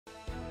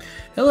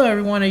Hello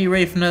everyone, are you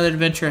ready for another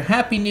adventure?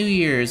 Happy New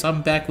Year's!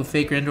 I'm back with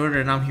Fake Grand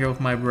Order and I'm here with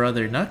my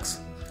brother Nux.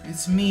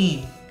 It's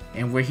me.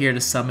 And we're here to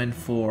summon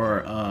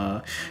for,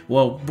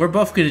 well, we're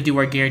both going to do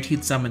our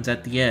guaranteed summons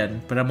at the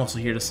end, but I'm also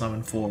here to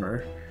summon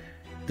for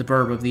the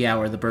Burb of the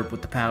Hour, the Burb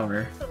with the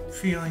Power. I'm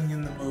feeling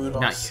in the mood.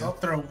 I'll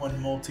throw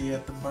one multi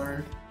at the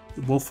bird.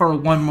 We'll throw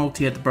one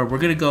multi at the Burb. We're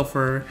going to go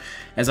for,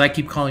 as I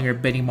keep calling her,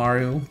 Beni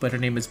Maru, but her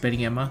name is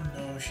Beni Emma.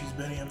 No, she's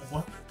Beni Emma.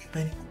 What?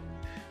 Beni?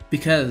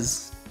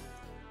 Because...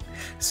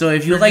 So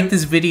if you like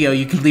this video,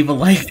 you can leave a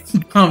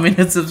like, comment,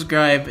 and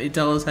subscribe, and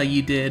tell us how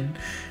you did.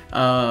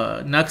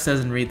 Nux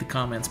doesn't read the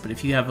comments, but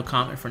if you have a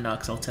comment for Nux,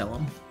 I'll tell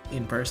him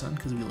in person,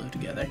 because we live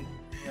together.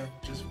 Yeah,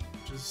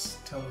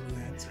 just tell him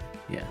the answer.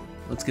 Yeah,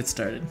 let's get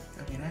started.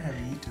 I mean, I have a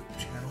YouTube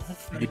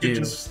channel. You do.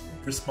 Just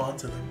respond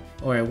to them.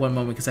 Alright, one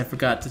moment, because I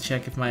forgot to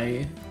check if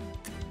my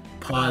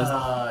pause...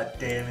 Ah,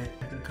 damn it.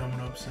 They're coming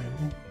up soon.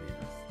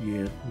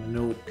 Yeah,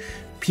 no.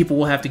 People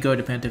will have to go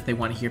to Penta if they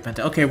want to hear Penta.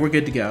 Okay, we're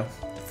good to go.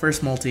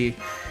 First multi,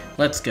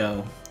 let's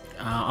go.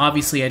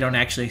 Obviously, I don't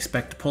actually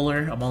expect to pull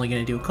her. I'm only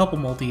going to do a couple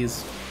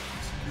multis.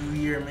 New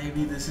year,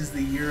 maybe this is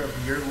the year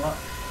of your luck.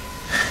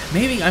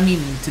 Maybe, I mean,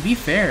 to be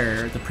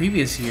fair, the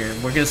previous year,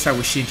 we're going to start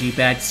with Shinji,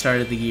 bad start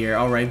of the year.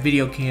 Alright,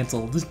 video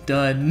canceled,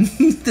 done.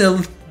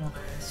 Oh,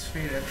 it's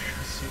fate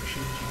extra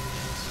Shinji.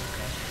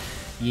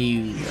 Okay.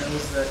 You. That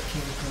was that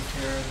King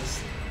Protera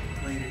this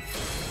later.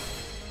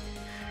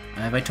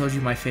 Have I told you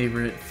my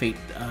favorite Fate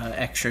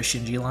extra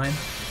Shinji line?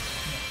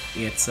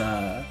 It's,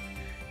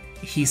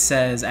 he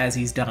says as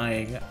he's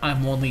dying,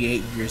 I'm only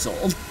 8 years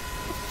old.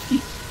 He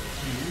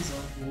is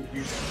only 8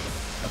 years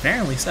old.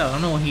 Apparently so. I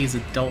don't know when he's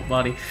adult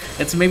body.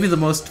 It's maybe the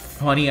most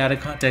funny out of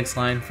context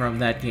line from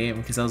that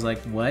game, because I was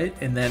like, what?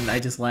 And then I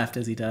just laughed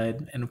as he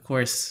died. And of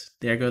course,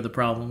 there go the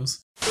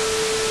problems.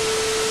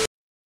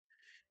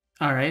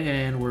 Alright,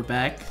 and we're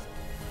back.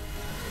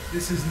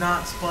 This is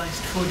not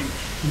spliced footage.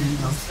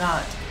 This is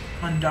not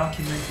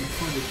undocumented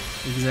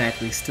footage.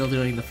 Exactly, still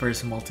doing the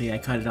first multi. I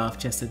cut it off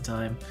just in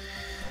time.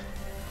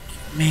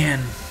 Man,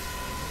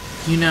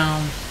 you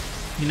know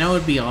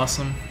it'd be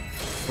awesome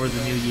for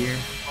the new year.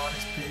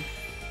 Modest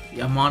Pig.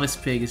 A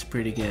Modest Pig is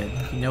pretty good.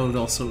 You know it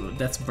also,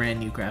 that's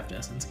brand new craft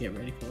essence, get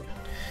ready for it.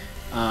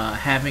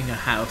 Having a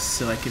house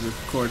so I can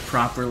record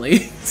properly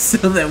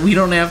so that we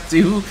don't have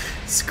to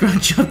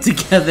scrunch up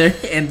together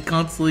and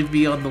constantly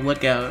be on the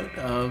lookout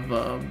of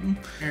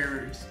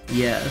errors.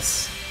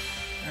 Yes.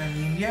 I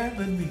mean, yeah,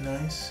 that'd be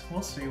nice.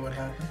 We'll see what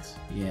happens.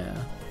 Yeah.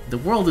 The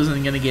world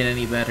isn't going to get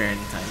any better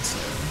anytime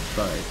soon,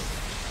 but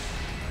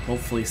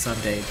hopefully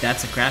someday.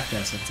 That's a craft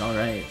essence,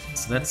 alright.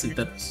 So that's a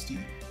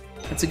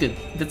good,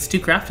 that's 2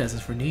 craft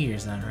essence for New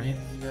Year's then, right? Yeah,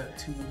 you got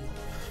 2.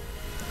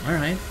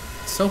 Alright.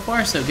 So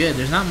far so good.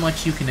 There's not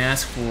much you can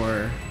ask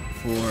for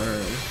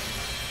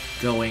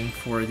going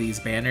for these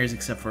banners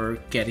except for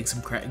getting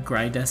some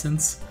grind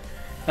essence.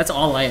 That's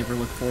all I ever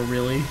look for,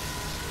 really.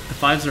 The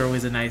 5s are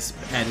always a nice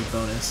added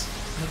bonus.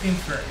 Looking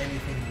for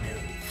anything new.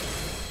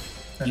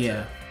 That's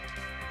yeah. it.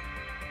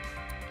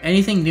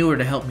 Anything newer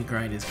to help me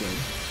grind is good.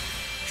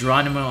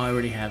 Geronimo, I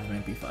already have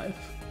him MP5.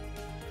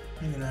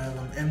 I'm gonna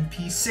have an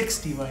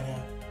MP60 by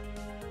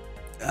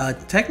now.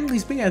 Technically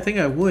speaking, I think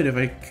I would if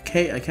I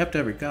kept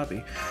every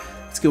copy.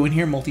 Let's go in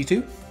here,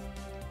 multi-2.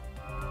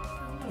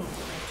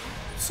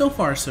 So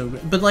far, so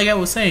good. But like I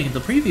was saying,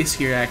 the previous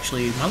year,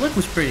 actually, my luck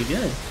was pretty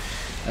good.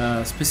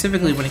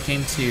 Specifically when it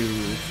came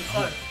to...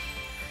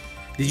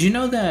 Did you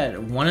know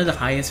that one of the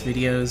highest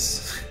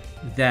videos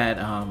that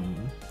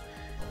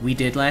we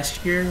did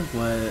last year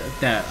was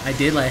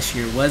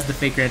the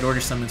Fake Grand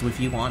Order summons with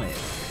you on it?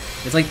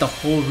 It's like the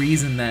whole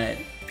reason that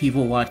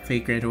people watch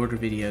Fake Grand Order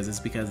videos is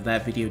because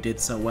that video did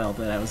so well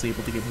that I was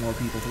able to get more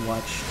people to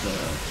watch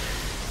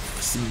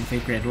some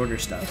Fake Grand Order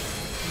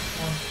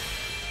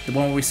stuff. The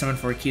one where we summoned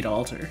for Akita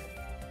Altar.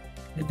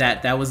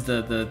 That was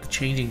the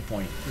changing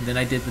point. And then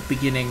I did the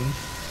beginning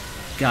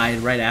guide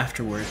right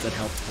afterwards that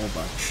helped a whole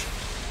bunch.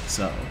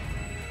 So,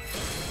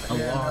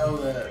 yeah, I know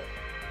that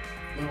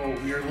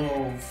your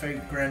little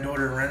Fake Grand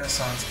Order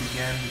renaissance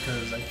began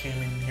because I came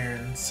in here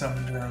and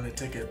summoned her on a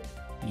ticket.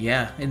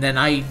 Yeah, and then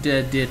I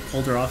did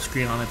pulled her off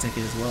screen on a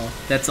ticket as well.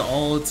 That's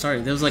all it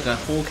started. There was like a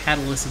whole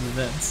catalyst of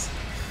events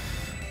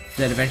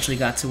that eventually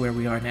got to where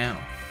we are now.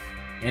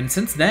 And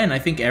since then, I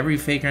think every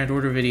Fake Grand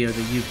Order video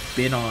that you've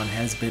been on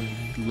has been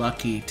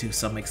lucky to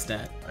some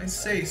extent. I'd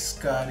say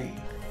Scotty.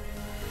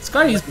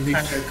 Scotty's kind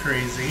of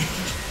crazy.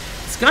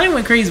 Scotty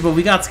went crazy, but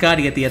we got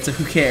Scotty at the end, so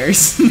who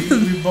cares?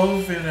 we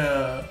both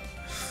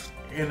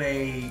in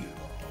a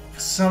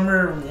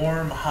summer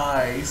warm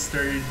high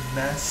started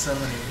mass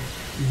summoning.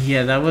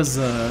 Yeah, that was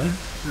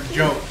for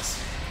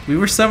jokes. We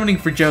were summoning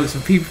for jokes,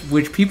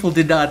 which people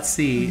did not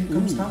see. Here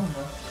comes Tamamo.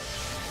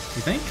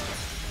 You think?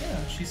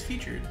 Yeah, she's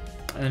featured.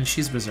 And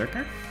she's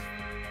Berserker?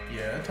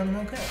 Yeah,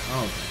 Tamamo Cat. Oh,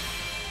 okay.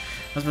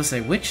 I was about to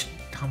say, which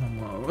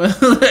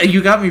Tamamo?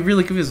 You got me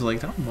really confused. Like,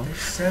 Tamamo? There's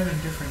 7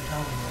 different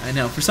Tamamos. I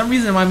know. For some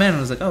reason in my mind I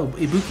was like, oh,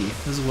 Ibuki.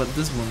 This is what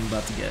I'm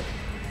about to get.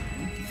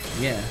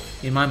 Ibuki. Yeah,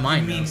 in my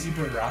mind. You mean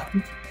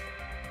Ibaraki?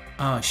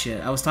 Oh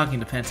shit! I was talking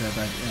to Penta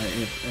about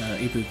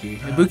Ibuki.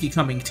 Ibuki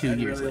coming 2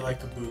 years. I really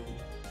later. like Ibuki.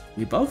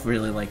 We both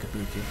really like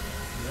Ibuki.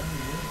 Yeah,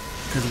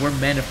 Because we're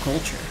men of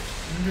culture.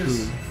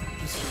 just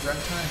the right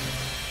time,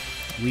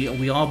 man.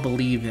 We all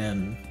believe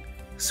in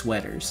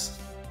sweaters.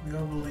 We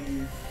all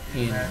believe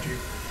in magic.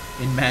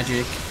 In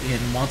magic,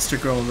 in monster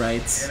girl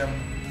rights. And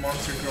a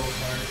monster girl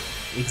heart.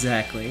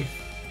 Exactly.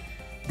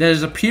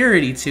 There's a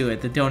purity to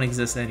it that don't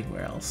exist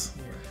anywhere else.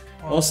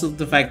 Yeah. Also,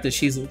 the fact that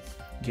she's...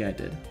 Yeah, I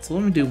did. So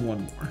let me do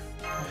one more.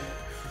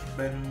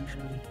 Ben...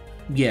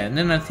 Yeah, and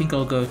then I think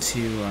I'll go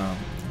to...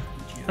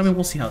 I mean,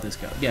 we'll see how this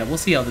goes. Yeah, we'll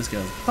see how this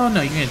goes. Oh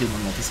no, you're gonna do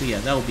one multi, so yeah,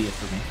 that'll be it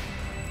for me.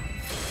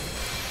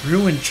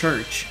 Ruined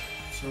Church.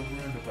 So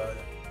ruined about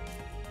it.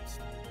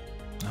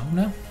 Oh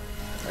no.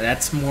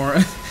 That's more...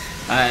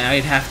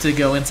 I'd have to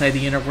go inside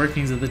the inner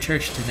workings of the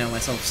church to know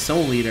myself.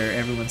 Soul Eater,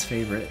 everyone's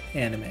favorite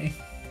anime. Is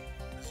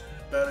it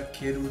about a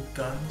kid with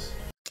guns?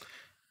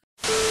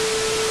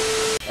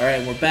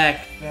 Alright, we're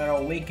back. That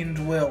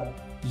awakened will.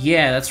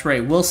 Yeah, that's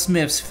right. Will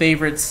Smith's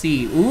favorite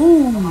sea.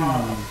 Ooh,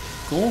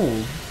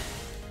 gold.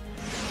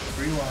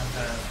 Rewind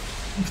time.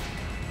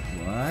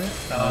 What?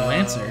 Oh,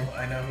 Lancer.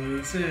 I know who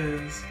this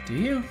is. Do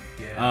you?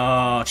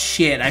 Yeah. Oh,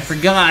 shit, I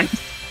forgot.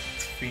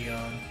 It's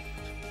Fion.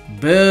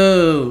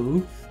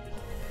 Boo.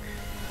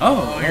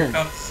 Oh, here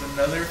comes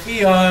another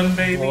Fion,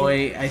 baby.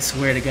 Boy, I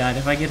swear to God,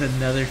 if I get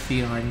another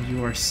Fion,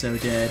 you are so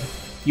dead.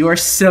 You are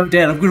so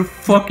dead. I'm gonna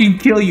fucking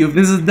kill you if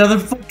this is another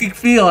fucking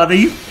Fion. Are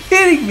you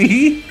kidding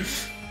me?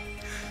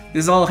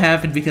 This all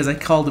happened because I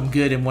called him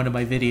good in one of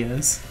my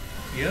videos.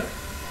 Yep.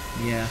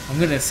 Yeah, I'm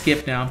gonna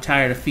skip now. I'm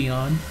tired of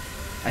Fion.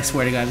 I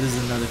swear to God, this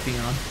is another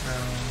Fion.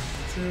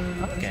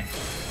 Okay.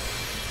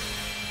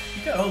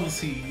 You got all the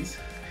C's.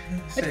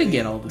 I did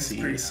get all the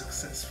C's. Pretty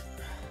successful.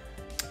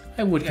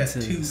 I would You got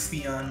consider 2 this.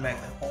 Fion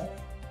Magna Hall.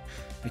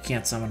 I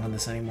can't summon on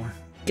this anymore.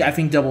 I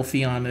think double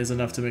Fion is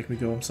enough to make me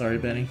go, I'm sorry,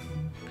 Benny.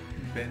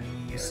 Benny,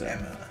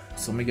 Emma.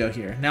 So let me go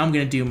here. Now I'm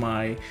gonna do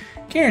my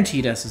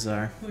guaranteed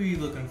SSR. Who are you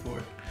looking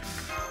for?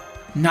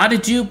 Not a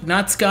dupe,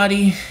 not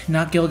Scotty,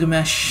 not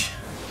Gilgamesh.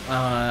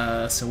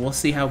 So we'll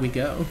see how we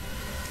go. I'm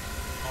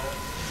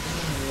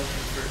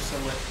looking for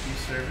select few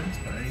servants,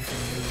 but anything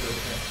new is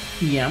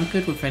okay. Yeah, I'm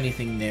good with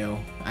anything new.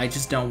 I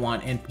just don't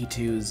want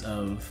NP2s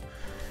of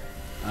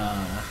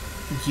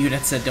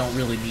units that don't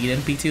really need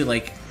NP2.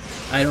 Like,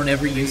 I don't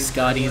ever use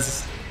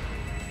Scotty's.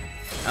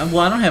 Well,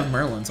 I don't have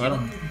Merlin, so I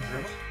don't.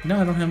 No,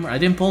 I don't have. I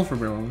didn't pull for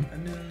Merlin. I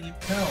didn't need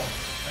Pell.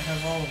 I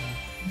have all of them.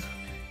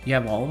 You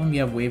have all of them. You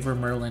have Waver,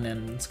 Merlin,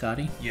 and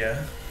Scotty.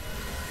 Yeah.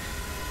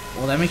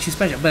 Well, that makes you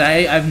special. But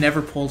I've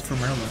never pulled for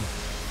Merlin.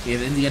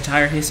 In the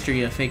entire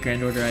history of Fate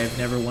Grand Order, I have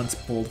never once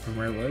pulled for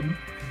Merlin.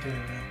 I didn't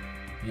know.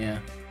 Yeah.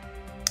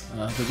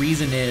 The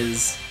reason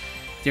is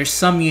there's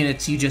some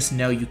units you just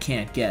know you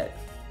can't get.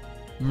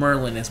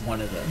 Merlin is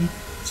one of them,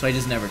 so I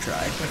just never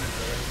tried.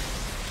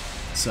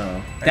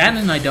 So that,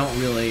 and I don't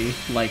really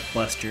like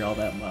Buster all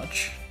that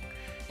much,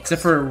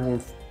 except for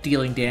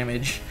dealing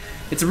damage.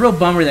 It's a real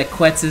bummer that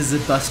Quetz is a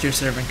Buster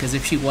servant, because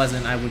if she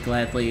wasn't, I would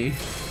gladly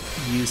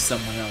use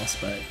someone else,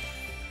 but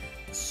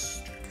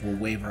we'll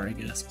Waver, I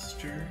guess.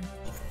 Buster.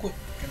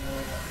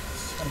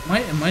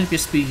 It might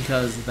just be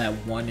because of that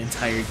one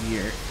entire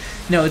year.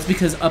 No, it's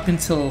because up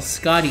until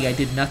Scotty, I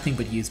did nothing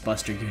but use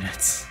Buster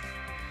units.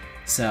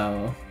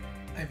 So,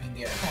 I mean,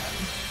 yeah.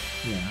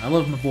 yeah, I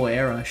love my boy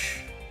Arush.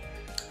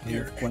 I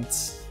love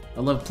Quetz. I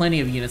love plenty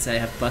of units that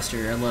have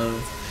Buster. I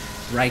love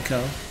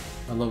Raikou.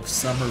 I love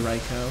Summer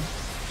Raikou.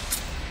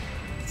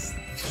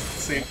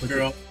 Same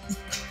girl.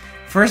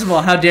 First of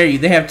all, how dare you?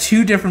 They have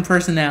 2 different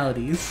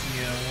personalities.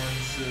 Yeah,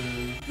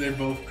 one's they're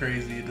both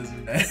crazy. It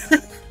doesn't matter.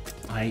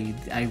 I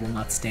will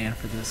not stand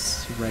for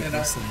this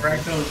Raikou slander.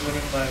 Raikou is one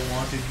of my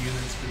wanted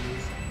units for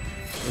this.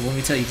 Well, let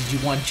me tell you, did you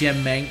want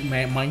Gem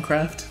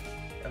Minecraft?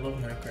 I love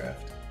Minecraft.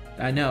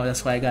 I know,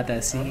 that's why I got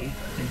that C. Are you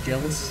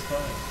jealous?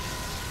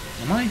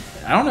 Fine. Am I?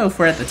 I don't know if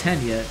we're at the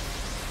 10 yet.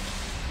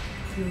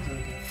 Feels like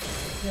it.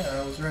 Yeah,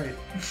 I was right.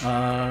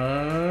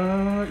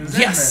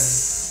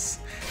 Yes!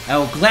 I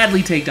will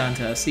gladly take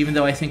Dantas, even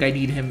though I think I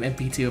need him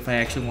MP2 if I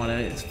actually want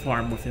to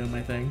farm with him,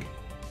 I think.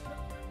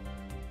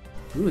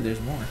 Ooh, there's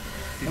more.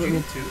 Did you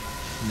get 2?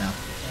 No.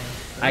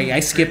 I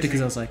skipped it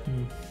because I was like,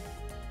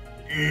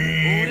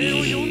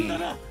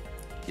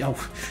 Yo,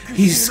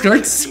 he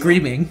starts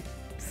screaming.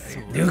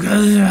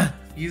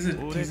 He's an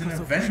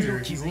Avenger.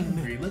 He's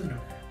angry. Look at him.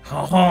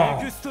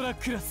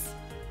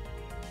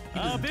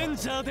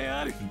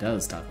 He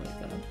does talk like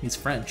that. He's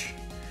French.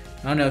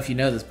 I don't know if you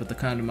know this, but the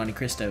Conde de Monte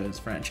Cristo is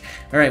French.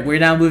 Alright, we're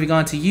now moving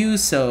on to you,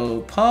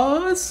 so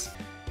pause.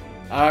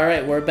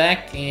 Alright, we're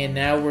back, and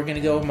now we're gonna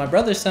go with my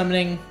brother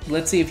summoning.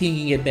 Let's see if he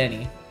can get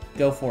Beni.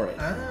 Go for it.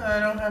 I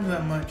don't have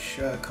that much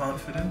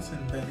confidence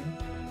in Beni.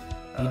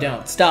 You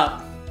don't.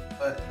 Stop.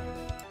 But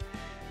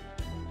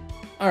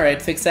alright,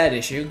 fix that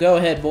issue. Go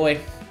ahead, boy.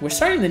 We're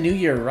starting the new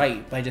year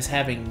right by just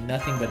having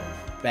nothing but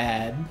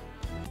bad,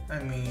 I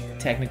mean,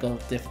 technical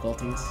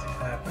difficulties. it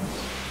happens.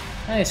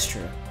 That's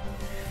true.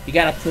 You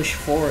gotta push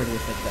forward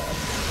with it, though.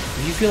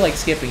 If you feel like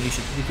skipping, you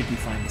could be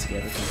fine to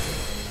skip it.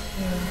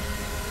 Yeah.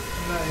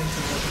 not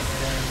into looking at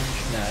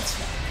animation. Nah, it's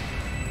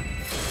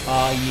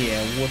fine.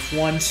 Yeah, with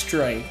one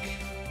strike.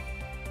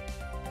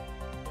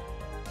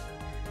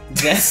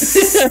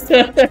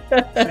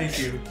 Thank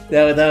you.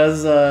 That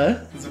was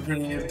It's a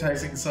pretty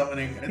enticing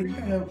summoning. I think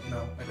I have.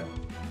 No, I don't.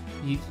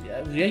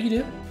 Yeah, you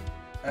do.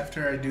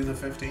 After I do the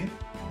 15?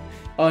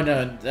 Oh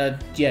no,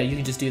 yeah, you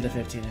can just do the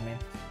 15. I mean,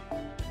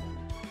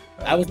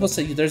 I was supposed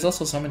to. There's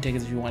also summon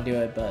tickets if you want to do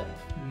it, but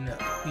no,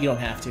 you don't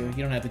have to.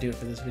 You don't have to do it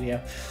for this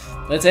video.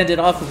 Let's end it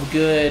off with a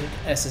good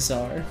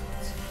SSR.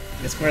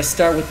 We're gonna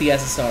start with the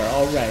SSR.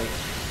 All right.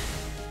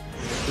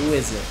 Who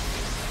is it? I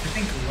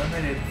think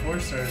limited 4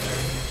 stars are in here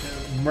too.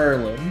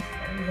 Merlin.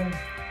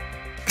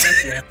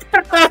 Yeah.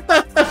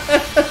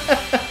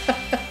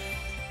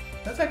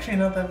 That's actually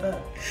not that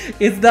bad.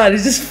 It's not.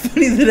 It's just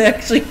funny that I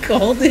actually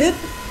called it.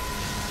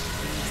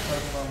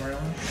 Talking about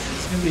Merlin.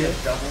 It's gonna be a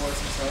double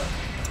SSR.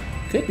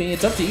 Could be.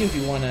 It's up to you if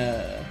you want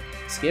to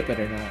skip it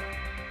or not.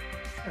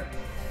 Sure.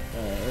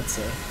 Let's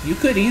see. You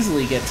could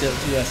easily get to 2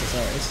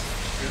 SSRs.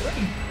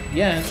 Really?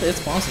 Yeah, it's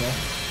possible.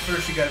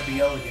 First, you gotta be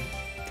elegant.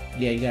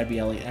 Yeah, you gotta be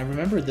elegant. I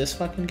remember this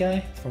fucking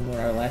guy from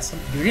our last time.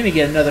 You're gonna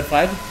get another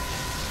 5.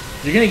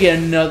 You're gonna get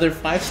another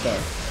 5-star.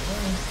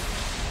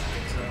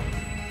 So.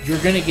 You're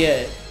gonna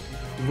get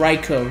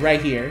Raiko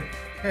right here.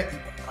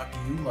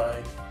 You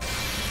lied.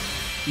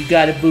 You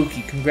got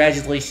Ibuki.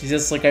 Congratulations,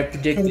 just like I Put a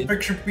predicted.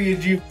 picture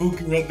PNG of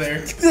Buki right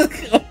there.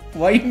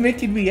 Why are you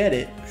making me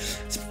edit?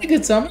 It's a pretty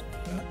good summon.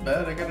 Not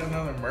bad. I got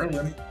another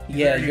Merlin.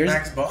 Yeah, yours.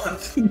 Max Bond.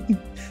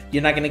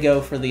 You're not gonna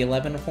go for the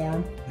 11 for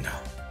him? No.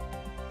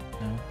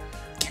 No.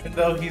 Even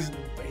though he's a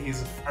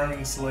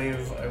farming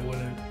slave, I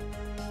wouldn't.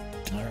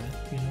 Alright,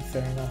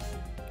 fair enough.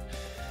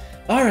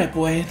 Alright,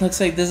 boy.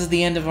 Looks like this is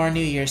the end of our New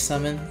Year's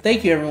summon.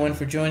 Thank you, everyone,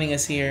 for joining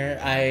us here.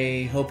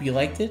 I hope you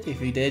liked it. If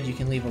you did, you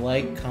can leave a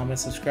like, comment,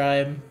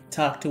 subscribe,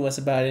 talk to us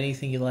about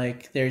anything you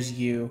like. There's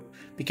you.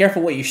 Be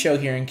careful what you show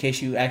here in case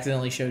you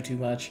accidentally show too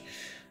much.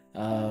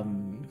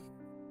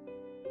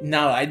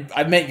 No,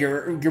 I meant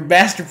your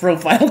master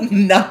profile,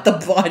 not the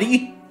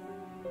body.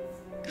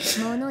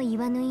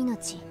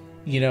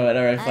 You know what?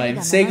 Alright,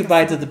 fine. Say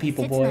goodbye to the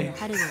people, boy.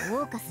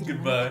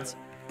 Goodbye.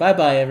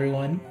 Bye-bye,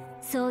 everyone.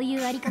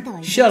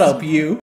 Shut up, you.